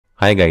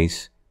Hi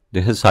guys,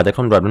 this is Sadak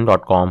from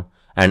Driving.com,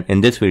 and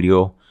in this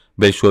video,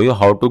 we'll show you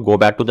how to go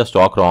back to the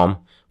stock ROM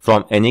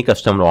from any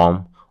custom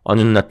ROM on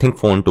your Nothing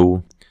Phone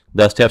 2.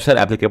 The steps are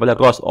applicable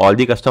across all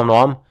the custom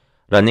ROM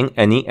running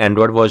any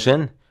Android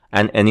version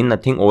and any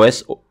Nothing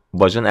OS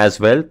version as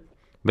well.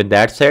 With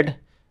that said,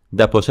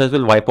 the process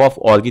will wipe off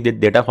all the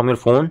data from your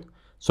phone,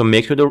 so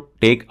make sure to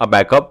take a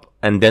backup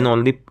and then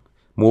only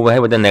move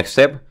ahead with the next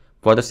step.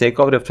 For the sake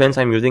of reference,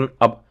 I'm using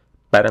a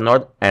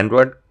Paranoid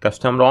Android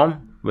custom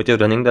ROM which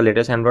is running the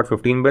latest Android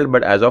 15 build,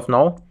 but as of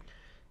now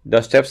the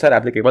steps are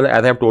applicable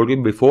as I have told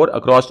you before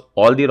across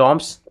all the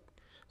ROMs.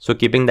 So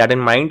keeping that in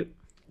mind,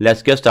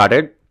 let's get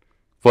started.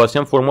 First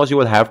and foremost, you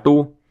will have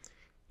to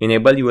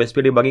enable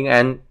USB debugging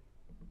and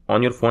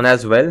on your phone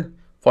as well.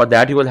 For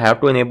that you will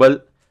have to enable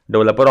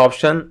developer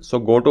option. So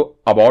go to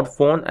about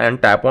phone and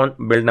tap on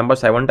build number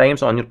 7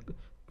 times on your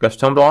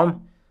custom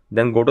ROM,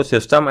 then go to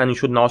system and you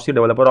should now see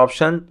developer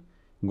option.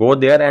 Go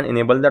there and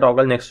enable the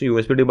toggle next to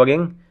USB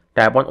debugging.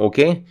 Tap on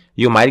OK.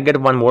 You might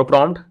get one more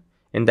prompt.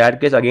 In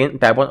that case, again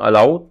tap on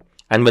allow,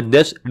 and with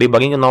this,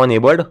 debugging is now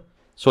enabled.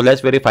 So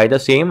let's verify the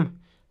same.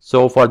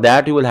 So for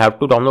that, you will have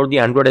to download the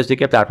Android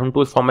SDK platform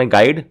tools from my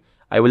guide.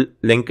 I will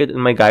link it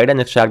in my guide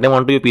and extract them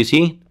onto your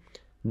PC.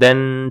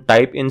 Then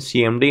type in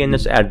CMD in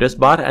its address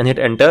bar and hit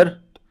enter.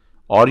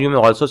 Or you may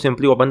also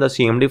simply open the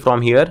CMD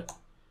from here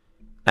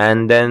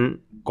and then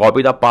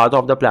copy the path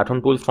of the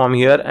platform tools from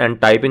here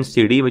and type in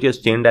CD, which is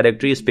chain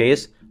directory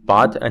space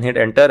path, and hit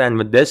enter. And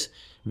with this,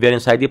 we are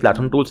inside the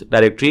platform tools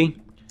directory.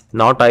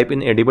 Now type in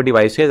ADB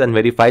devices and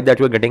verify that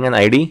you are getting an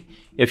ID.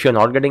 If you are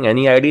not getting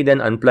any ID, then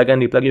unplug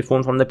and replug your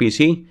phone from the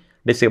PC.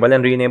 Disable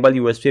and re-enable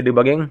USB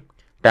debugging.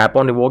 Tap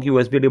on revoke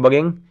USB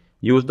debugging.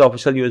 Use the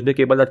official USB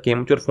cable that came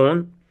with your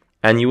phone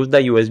and use the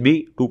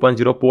USB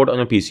 2.0 port on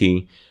your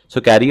PC.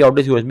 So carry out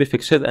these USB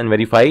fixes and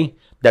verify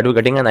that you're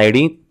getting an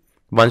ID.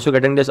 Once you're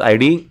getting this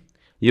ID,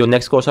 your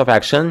next course of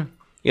action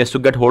is to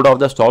get hold of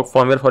the stock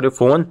firmware for your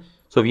phone.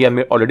 So we have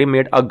already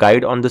made a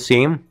guide on the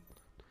same.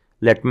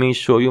 Let me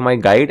show you my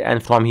guide,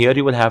 and from here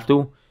you will have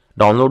to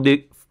download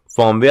the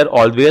firmware.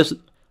 Always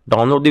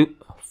download the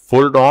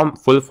full ROM,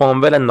 full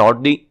firmware, and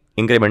not the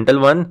incremental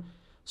one.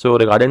 So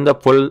regarding the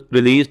full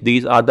release,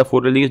 these are the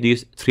full release,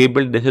 these 3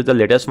 build, this is the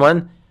latest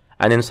one,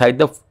 and inside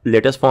the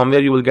latest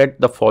firmware you will get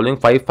the following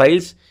 5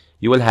 files.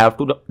 You will have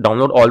to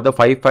download all the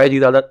 5 files.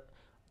 These are the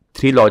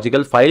 3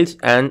 logical files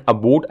and a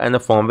boot and a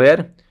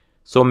firmware.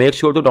 So make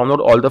sure to download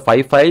all the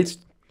 5 files.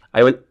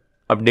 I will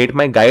update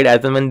my guide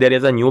as and when there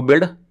is a new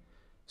build.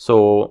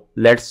 So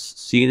let's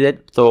see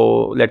that.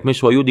 So let me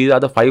show you, these are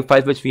the 5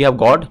 files which we have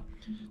got.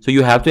 So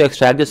you have to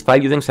extract this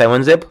file using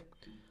 7-zip.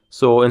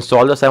 So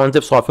install the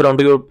 7-zip software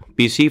onto your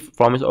PC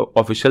from its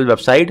official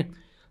website.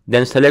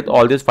 Then select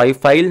all these 5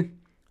 files,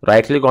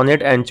 right click on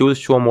it and choose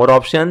show more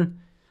option.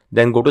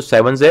 Then go to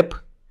 7-zip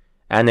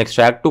and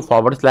extract to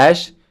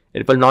 /.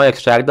 It will now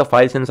extract the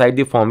files inside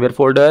the firmware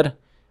folder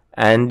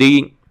and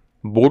the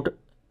boot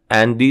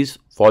and these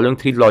following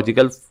 3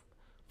 logical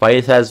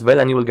files as well,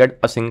 and you will get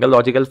a single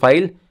logical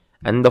file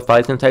and the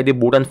files inside the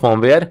boot and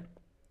firmware.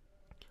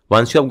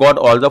 Once you have got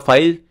all the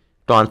files,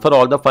 transfer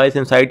all the files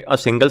inside a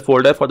single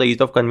folder for the ease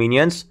of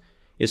convenience.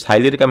 It's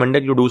highly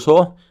recommended you do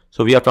so.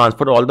 So we have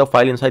transferred all the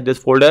files inside this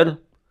folder.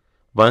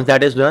 Once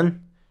that is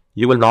done,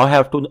 you will now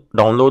have to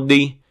download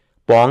the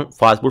Pong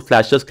fastboot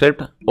flasher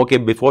script. Okay,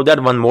 before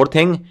that, one more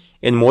thing.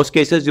 In most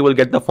cases, you will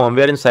get the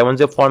firmware in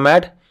 7-zip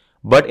format,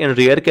 but in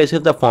rare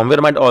cases, the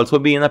firmware might also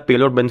be in a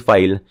payload bin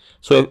file.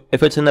 So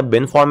if it's in a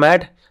bin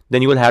format,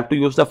 then you will have to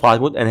use the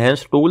fastboot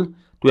enhance tool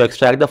to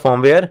extract the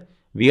firmware.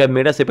 We have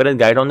made a separate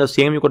guide on the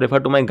same. You could refer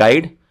to my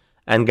guide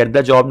and get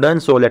the job done.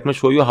 So let me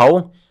show you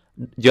how.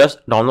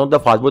 Just download the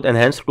fastboot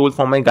enhance tool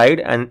from my guide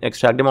and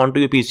extract them onto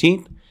your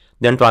PC.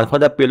 Then transfer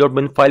the payload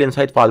bin file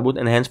inside fastboot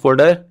enhance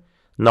folder.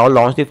 Now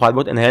launch the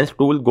fastboot enhance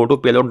tool. Go to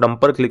payload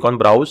dumper, click on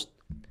browse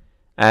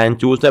and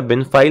choose the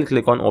bin file,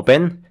 click on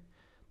open.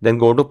 Then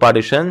go to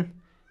partition,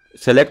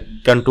 select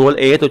Ctrl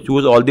A to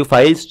choose all the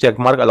files,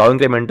 checkmark allow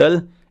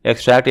incremental,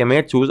 extract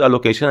image, choose a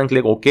location and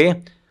click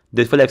OK.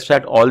 This will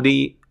extract all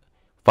the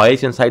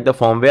files inside the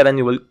firmware and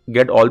you will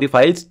get all the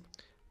files.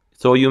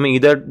 So you may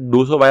either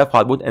do so via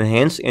fastboot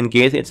enhance in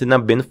case it's in a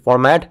bin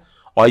format,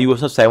 or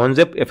use a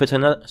 7-zip if it's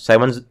in a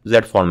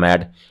 7-z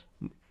format.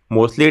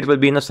 Mostly it will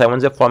be in a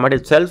 7-zip format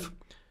itself.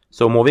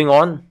 So moving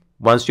on,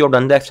 once you have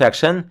done the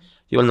extraction,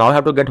 you will now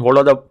have to get hold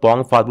of the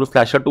Pong fastboot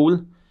flasher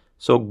tool.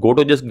 So go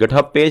to this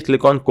GitHub page,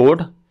 click on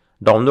code,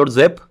 download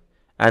zip,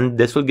 and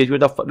this will give you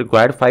the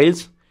required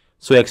files.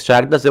 So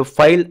extract the zip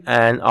file,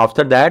 and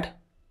after that,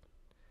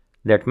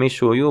 let me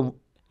show you,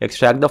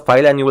 extract the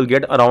file and you will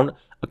get around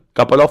a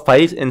couple of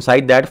files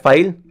inside that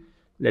file.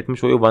 Let me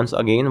show you once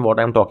again what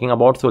I'm talking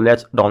about. So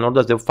let's download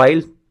the zip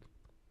file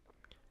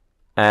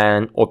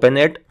and open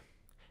it,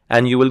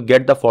 and you will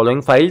get the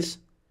following files.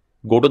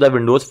 Go to the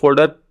Windows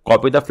folder,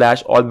 copy the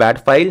flash all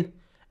bat file,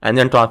 and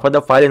then transfer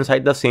the file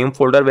inside the same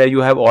folder where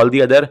you have all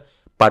the other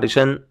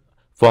partition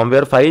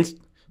firmware files.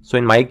 So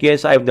in my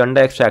case, I've done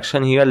the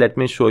extraction here. Let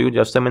me show you,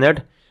 just a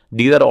minute.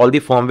 These are all the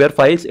firmware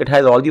files. It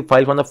has all the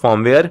files from the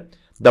firmware,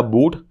 the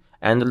boot,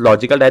 and the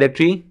logical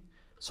directory.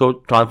 So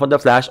transfer the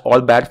flash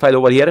all bad file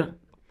over here.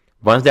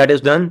 Once that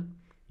is done,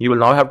 you will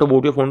now have to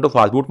boot your phone to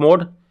fast boot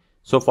mode.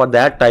 So for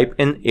that, type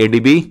in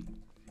ADB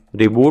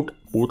reboot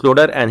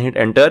bootloader and hit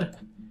enter,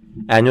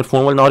 and your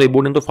phone will now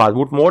reboot into fast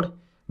boot mode,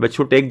 which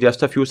should take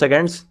just a few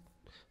seconds.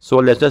 So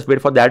let's just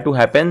wait for that to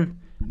happen,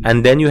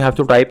 and then you have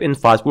to type in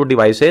fast boot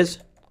devices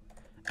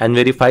and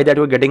verify that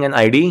you're getting an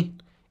ID.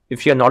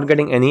 If you're not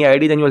getting any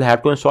ID, then you'll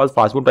have to install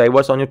fast boot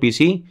drivers on your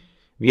PC.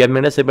 We have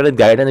made a separate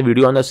guide and a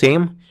video on the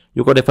same.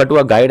 You could refer to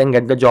a guide and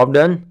get the job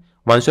done.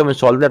 Once you have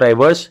installed the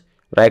drivers,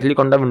 right click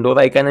on the Windows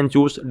icon and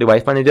choose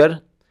Device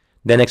Manager.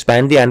 Then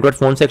expand the Android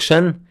phone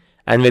section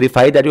and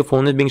verify that your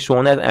phone is being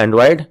shown as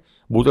Android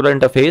bootloader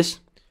interface.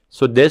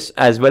 So this,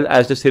 as well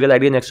as the serial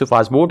ID next to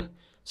fastboot,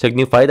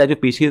 signify that your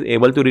PC is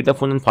able to read the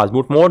phone in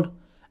fastboot mode,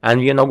 and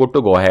we are now good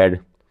to go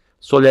ahead.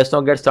 So let's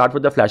now get started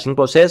with the flashing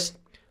process.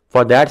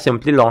 For that,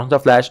 simply launch the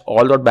flash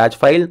all.batch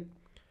file,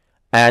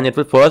 and it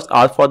will first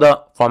ask for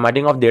the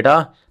formatting of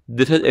data.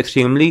 This is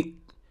extremely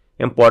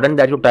important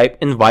that you type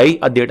in Y.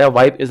 A data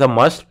wipe is a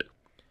must,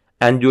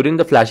 and during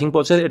the flashing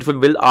process, it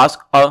will ask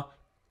a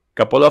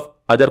couple of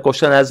other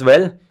questions as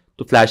well.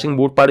 To flashing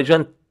boot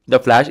partition, the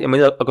flash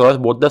image across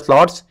both the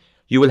slots,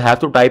 you will have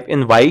to type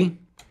in Y,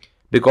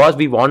 because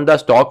we want the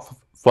stock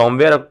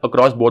firmware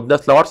across both the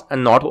slots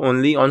and not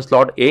only on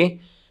slot A.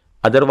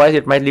 Otherwise,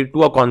 it might lead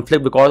to a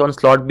conflict, because on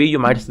slot B, you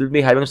might still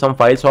be having some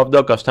files of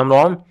the custom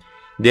ROM.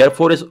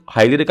 Therefore, it's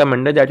highly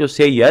recommended that you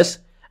say yes,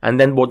 and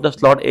then both the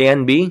slot A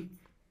and B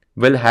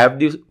will have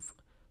these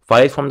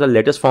files from the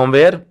latest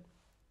firmware.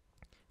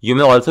 You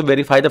may also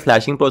verify the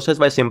flashing process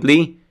by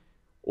simply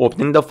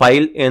opening the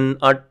file in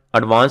an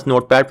advanced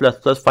notepad++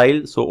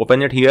 file. So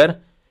open it here,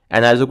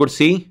 and as you could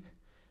see,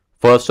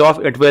 first off,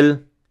 it will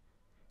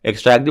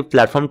extract the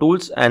platform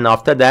tools, and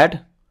after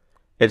that,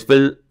 it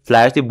will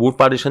flash the boot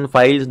partition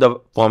files, the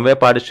firmware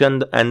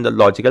partition, and the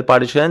logical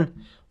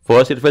partition.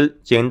 First, it will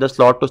change the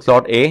slot to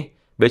slot A,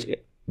 which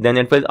then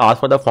it will ask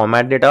for the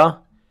format data,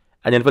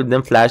 and it will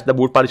then flash the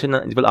boot partition.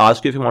 It will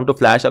ask you if you want to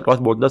flash across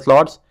both the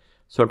slots.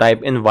 So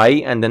type in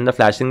Y, and then the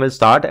flashing will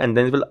start, and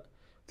then it will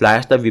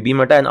flash the VB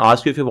meta and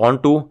ask you if you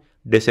want to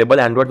disable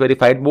Android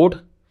verified boot.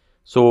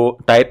 So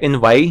type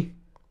in Y.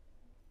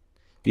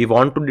 We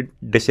want to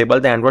disable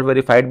the Android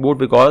verified boot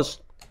because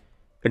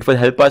it will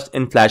help us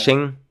in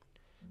flashing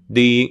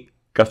the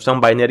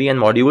custom binary and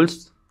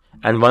modules.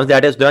 And once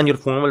that is done, your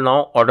phone will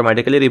now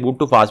automatically reboot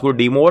to fastboot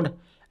D mode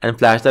and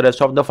flash the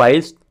rest of the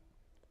files.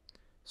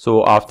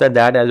 So after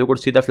that, as you could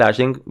see, the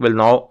flashing will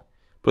now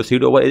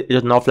proceed over. It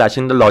is now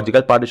flashing the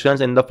logical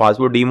partitions in the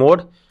fastboot D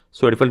mode.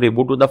 So it will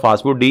reboot to the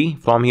fastboot D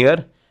from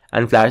here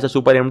and flash the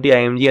super empty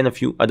IMG and a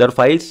few other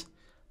files,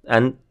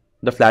 and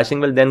the flashing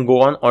will then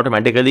go on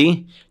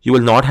automatically. You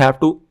will not have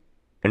to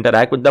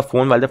interact with the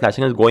phone while the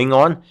flashing is going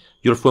on.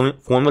 Your phone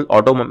will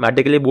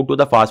automatically boot to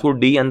the fastboot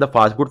D and the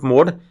fastboot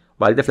mode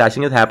while the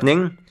flashing is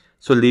happening.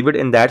 So leave it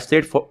in that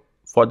state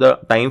for the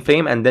time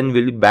frame, and then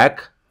we'll be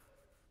back.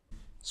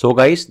 So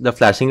guys, the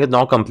flashing is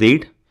now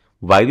complete.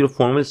 While your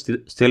phone will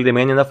still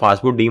remain in the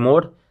fastboot D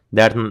mode,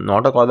 that's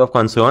not a cause of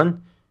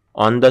concern.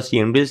 On the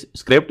CMD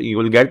script, you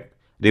will get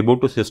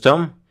reboot to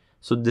system.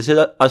 So this is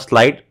a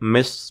slight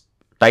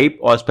mistype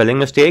or spelling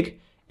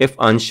mistake. If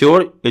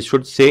unsure, it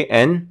should say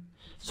N.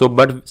 So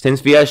but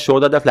since we are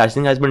sure that the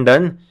flashing has been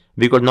done,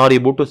 we could now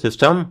reboot to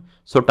system.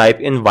 So type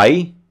in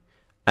Y,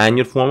 and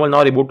your phone will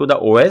now reboot to the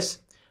OS.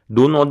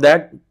 Do note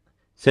that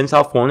since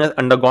our phone has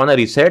undergone a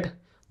reset,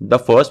 the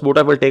first boot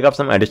up will take up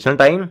some additional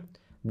time.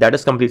 That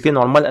is completely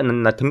normal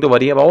and nothing to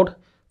worry about.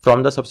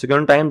 From the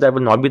subsequent time, that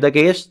will not be the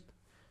case.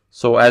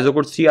 So as you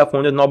could see, our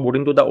phone is now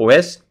booting to the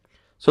OS.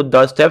 So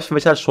the steps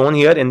which are shown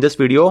here in this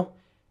video,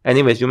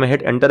 anyways, you may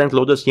hit enter and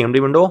close the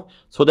CMD window.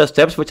 So the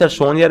steps which are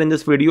shown here in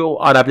this video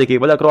are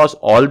applicable across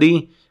all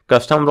the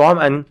custom ROM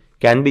and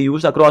can be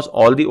used across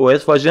all the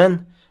OS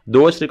version.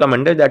 Though it's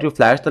recommended that you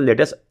flash the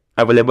latest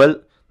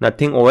available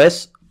Nothing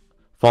OS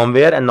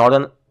firmware and not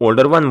an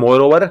older one.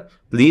 Moreover,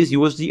 please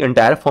use the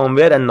entire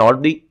firmware and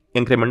not the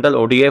incremental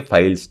OTA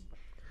files.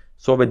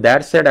 So with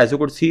that said, as you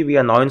could see, we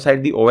are now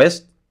inside the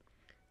OS.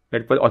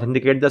 It will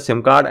authenticate the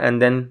SIM card,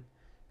 and then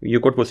you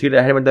could proceed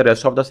ahead with the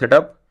rest of the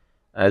setup,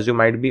 as you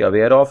might be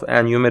aware of,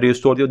 and you may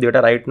restore your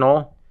data right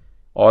now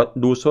or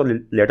do so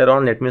later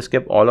on. Let me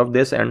skip all of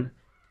this and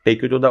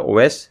take you to the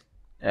OS.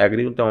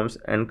 Agree to terms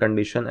and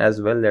condition as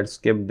well. Let's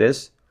skip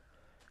this,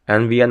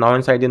 and we are now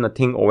inside the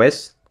Nothing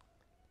OS,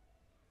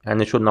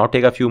 and it should now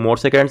take a few more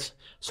seconds.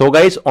 So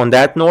guys, on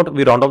that note,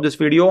 we round off this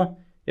video.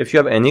 If you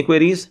have any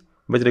queries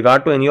with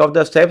regard to any of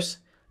the steps,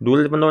 do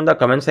let me know in the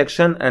comment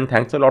section, and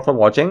thanks a lot for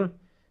watching.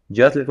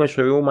 Just let me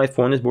show you, my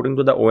phone is booting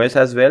to the OS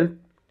as well.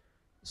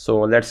 So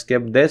let's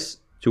skip this,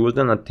 choose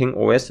the Nothing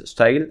OS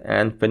style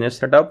and finish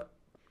setup.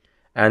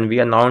 And we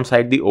are now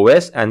inside the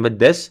OS, and with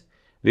this,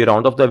 we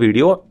round off the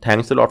video.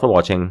 Thanks a lot for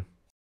watching.